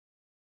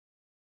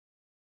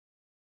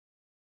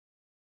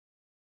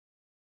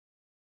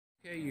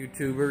Okay,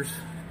 YouTubers,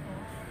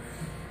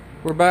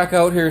 we're back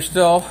out here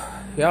still.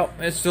 Yep,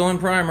 it's still in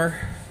primer.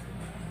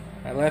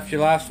 I left you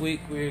last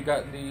week. We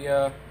got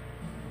the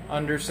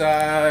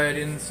underside,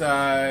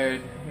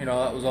 inside, you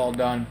know, that was all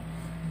done.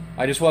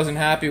 I just wasn't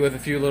happy with a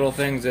few little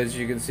things. As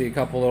you can see, a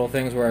couple little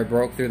things where I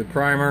broke through the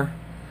primer,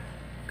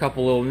 a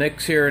couple little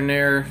nicks here and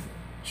there,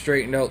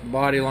 straightened out the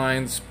body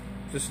lines,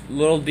 just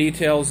little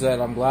details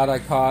that I'm glad I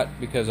caught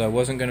because I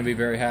wasn't going to be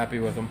very happy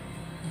with them.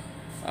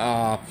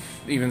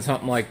 Even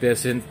something like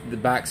this, in the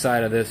back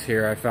side of this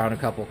here, I found a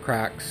couple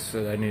cracks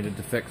that I needed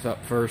to fix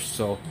up first,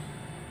 so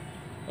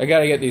I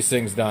gotta get these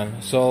things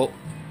done. So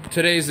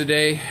today's the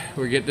day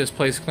we get this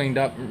place cleaned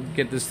up,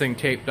 get this thing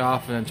taped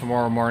off, and then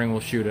tomorrow morning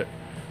we'll shoot it.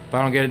 If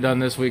I don't get it done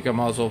this week, I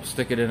might as well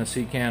stick it in a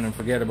sea can and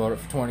forget about it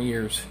for 20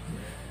 years.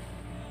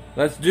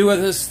 Let's do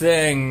this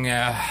thing.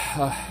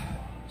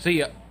 See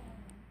ya.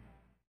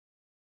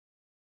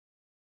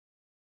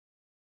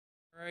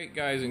 Alright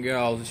guys and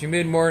gals, it's your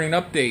mid-morning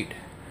update.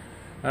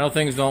 I know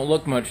things don't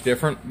look much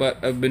different,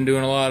 but I've been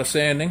doing a lot of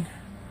sanding.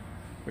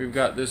 We've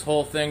got this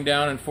whole thing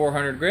down in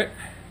 400 grit.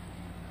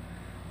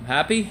 I'm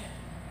happy.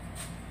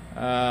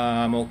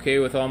 I'm okay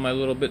with all my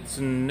little bits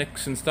and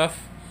nicks and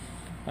stuff.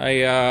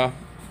 I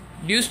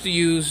used to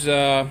use,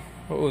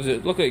 what was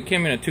it? Look, it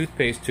came in a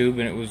toothpaste tube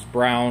and it was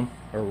brown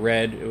or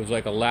red. It was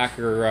like a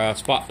lacquer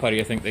spot putty,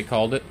 I think they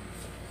called it.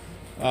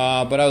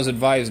 But I was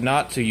advised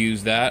not to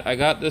use that. I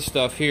got this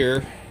stuff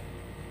here,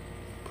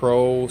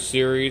 Pro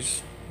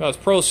Series. No, it's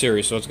Pro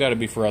Series, so it's got to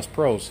be for us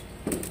pros.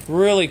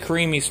 Really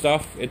creamy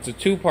stuff. It's a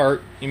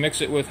two-part. You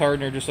mix it with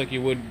hardener just like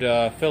you would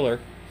filler.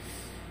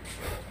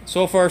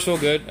 So far, so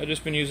good. I've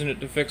just been using it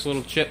to fix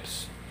little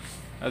chips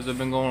as I've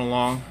been going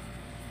along.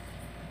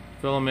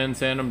 Fill them in,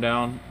 sand them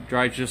down.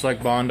 Dries just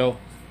like Bondo.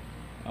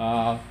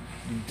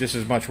 Just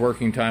as much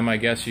working time, I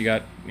guess. You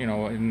got, you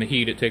know, in the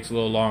heat it takes a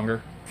little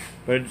longer.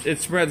 But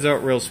it spreads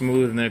out real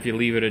smooth, and then if you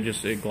leave it,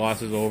 it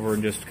glosses over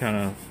and just kind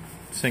of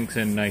sinks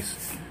in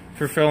nice.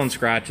 For filling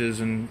scratches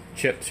and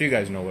chips, you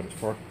guys know what it's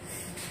for.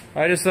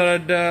 I just thought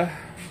I'd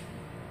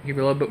give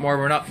you a little bit more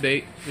of an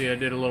update. See, I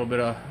did a little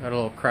bit of, had a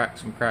little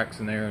some cracks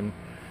in there and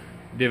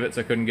divots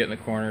I couldn't get in the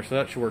corner, so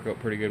that should work out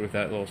pretty good with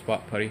that little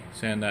spot putty.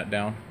 Sand that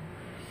down.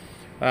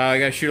 I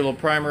gotta shoot a little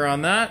primer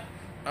on that,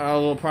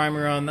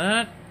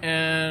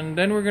 and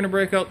then we're gonna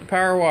break out the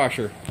power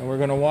washer and we're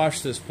gonna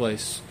wash this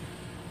place.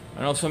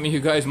 I know some of you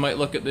guys might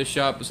look at this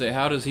shop and say,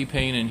 how does he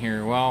paint in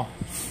here? Well,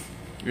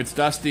 it's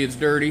dusty, it's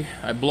dirty.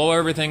 I blow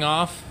everything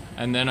off,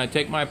 and then I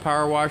take my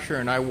power washer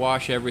and I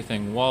wash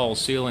everything. Walls,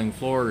 ceiling,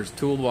 floors,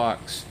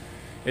 toolbox.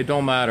 It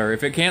don't matter.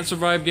 If it can't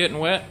survive getting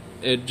wet,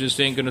 it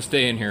just ain't gonna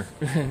stay in here.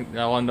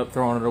 I'll end up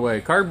throwing it away.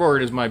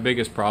 Cardboard is my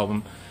biggest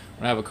problem.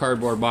 When I have a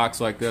cardboard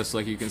box like this,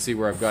 like you can see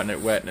where I've gotten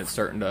it wet and it's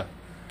starting to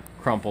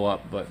crumple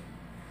up, but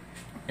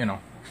you know,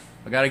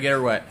 I gotta get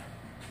her wet.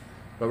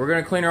 But we're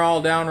gonna clean her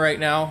all down right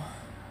now.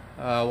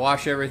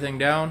 Wash everything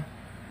down.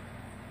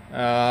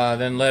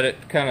 Then let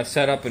it kind of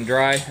set up and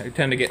dry. I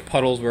tend to get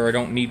puddles where I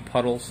don't need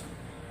puddles.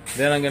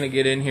 Then I'm going to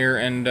get in here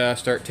and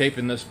start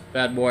taping this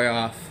bad boy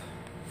off.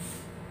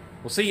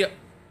 We'll see ya.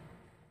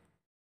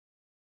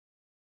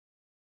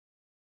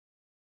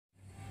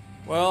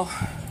 Well,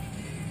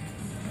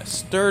 I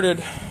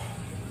started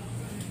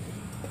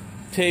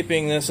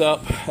taping this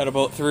up at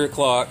about 3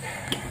 o'clock.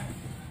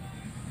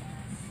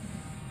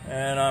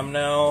 And I'm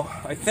now,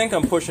 I think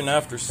I'm pushing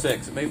after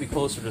 6. It may be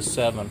closer to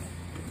 7.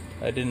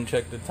 I didn't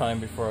check the time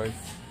before I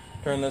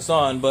turned this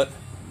on, but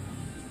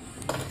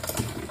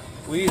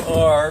we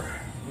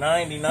are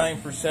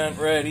 99%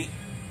 ready.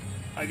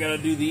 I gotta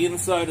do the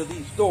inside of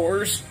these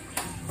doors.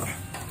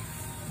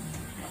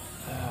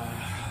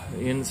 The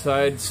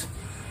insides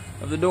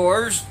of the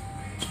doors.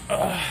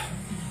 And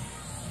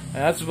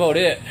that's about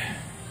it.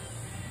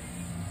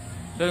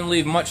 Doesn't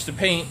leave much to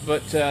paint,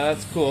 but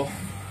that's cool.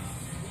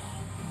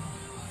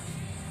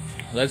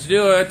 Let's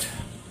do it.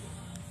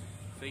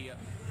 See ya.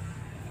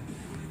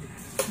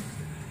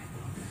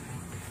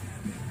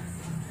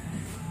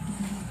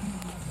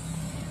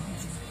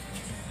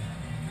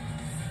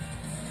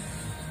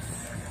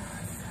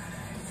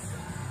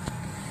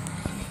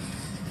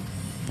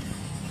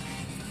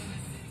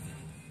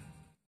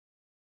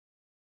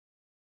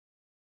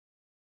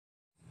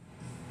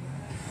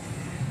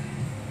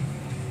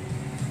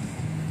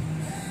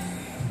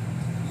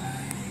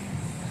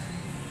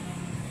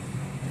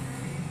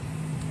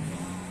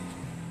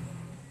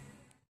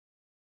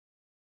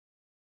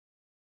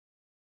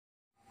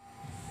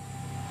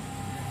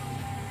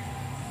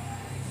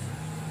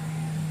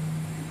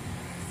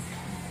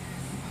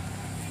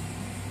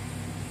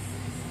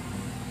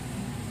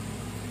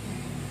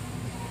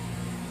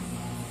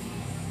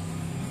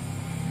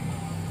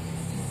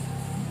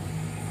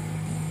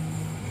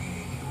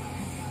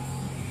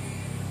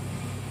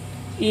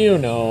 You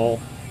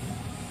know.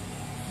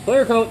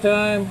 Clear coat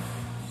time.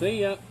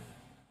 See ya.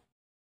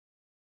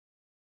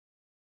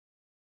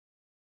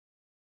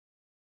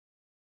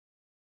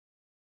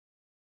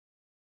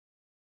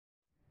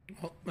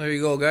 Well, there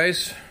you go,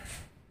 guys.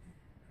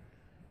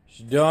 It's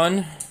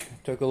done.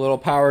 Took a little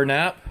power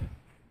nap.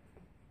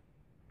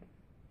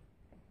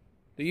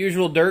 The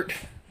usual dirt,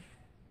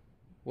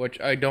 which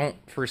I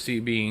don't foresee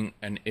being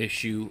an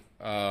issue.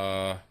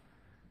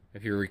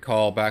 If you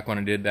recall, back when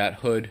I did that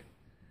hood,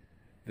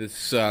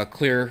 this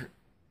clear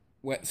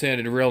wet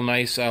sanded real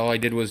nice. All I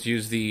did was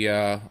use the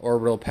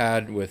orbital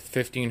pad with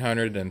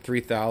 1500 and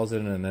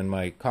 3000, and then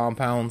my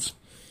compounds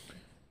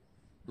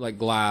like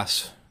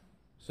glass.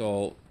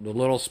 So the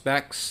little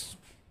specks,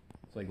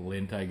 it's like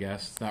lint, I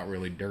guess. It's not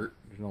really dirt.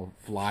 There's no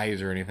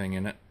flies or anything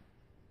in it.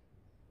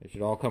 They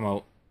should all come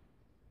out.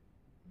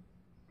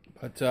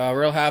 But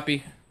real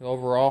happy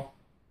overall.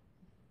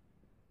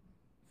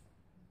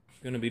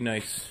 It's gonna be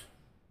nice.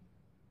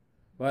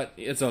 But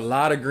it's a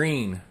lot of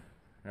green.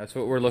 That's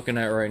what we're looking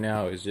at right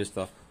now, is just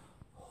a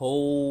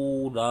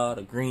whole lot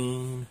of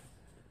green.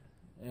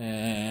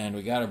 And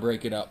we gotta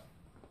break it up.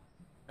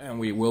 And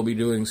we will be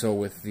doing so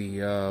with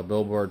the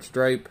billboard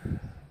stripe,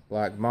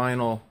 black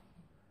vinyl.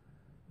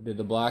 Did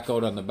the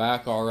blackout on the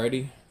back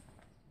already.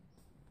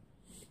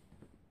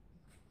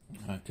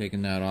 I've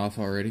taken that off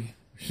already.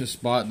 There's a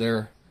spot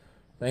there.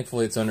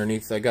 Thankfully it's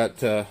underneath. I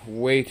got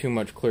way too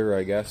much clear,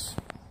 I guess.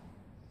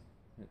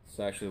 It's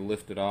actually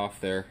lifted off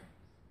there.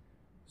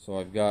 So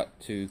I've got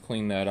to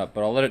clean that up,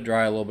 but I'll let it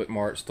dry a little bit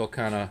more. It's still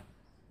kind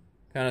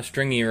of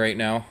stringy right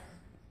now,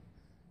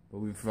 but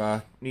we've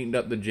neatened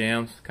up the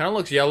jams. Kind of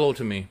looks yellow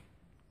to me.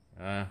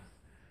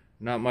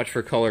 Not much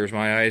for colors.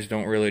 My eyes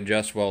don't really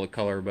adjust well to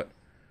color, but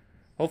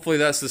hopefully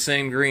that's the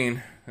same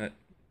green that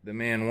the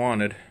man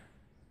wanted.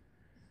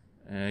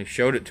 And I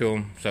showed it to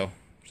him, so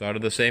it's out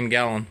of the same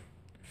gallon.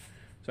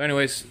 So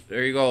anyways,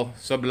 there you go.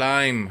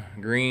 Sublime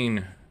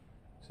green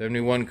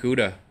 71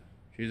 cuda.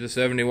 She's a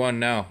 71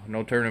 now.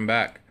 No turning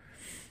back.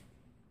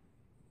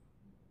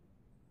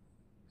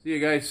 See you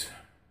guys.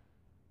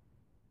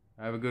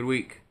 Have a good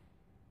week.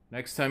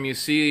 Next time you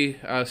see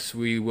us,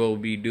 we will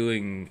be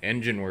doing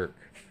engine work.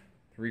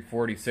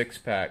 346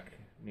 pack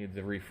needs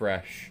a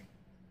refresh.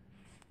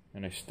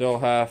 And I still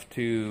have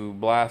to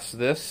blast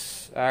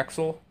this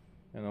axle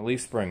and the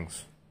leaf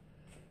springs.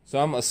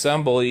 Some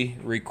assembly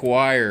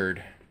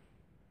required.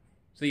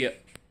 See ya.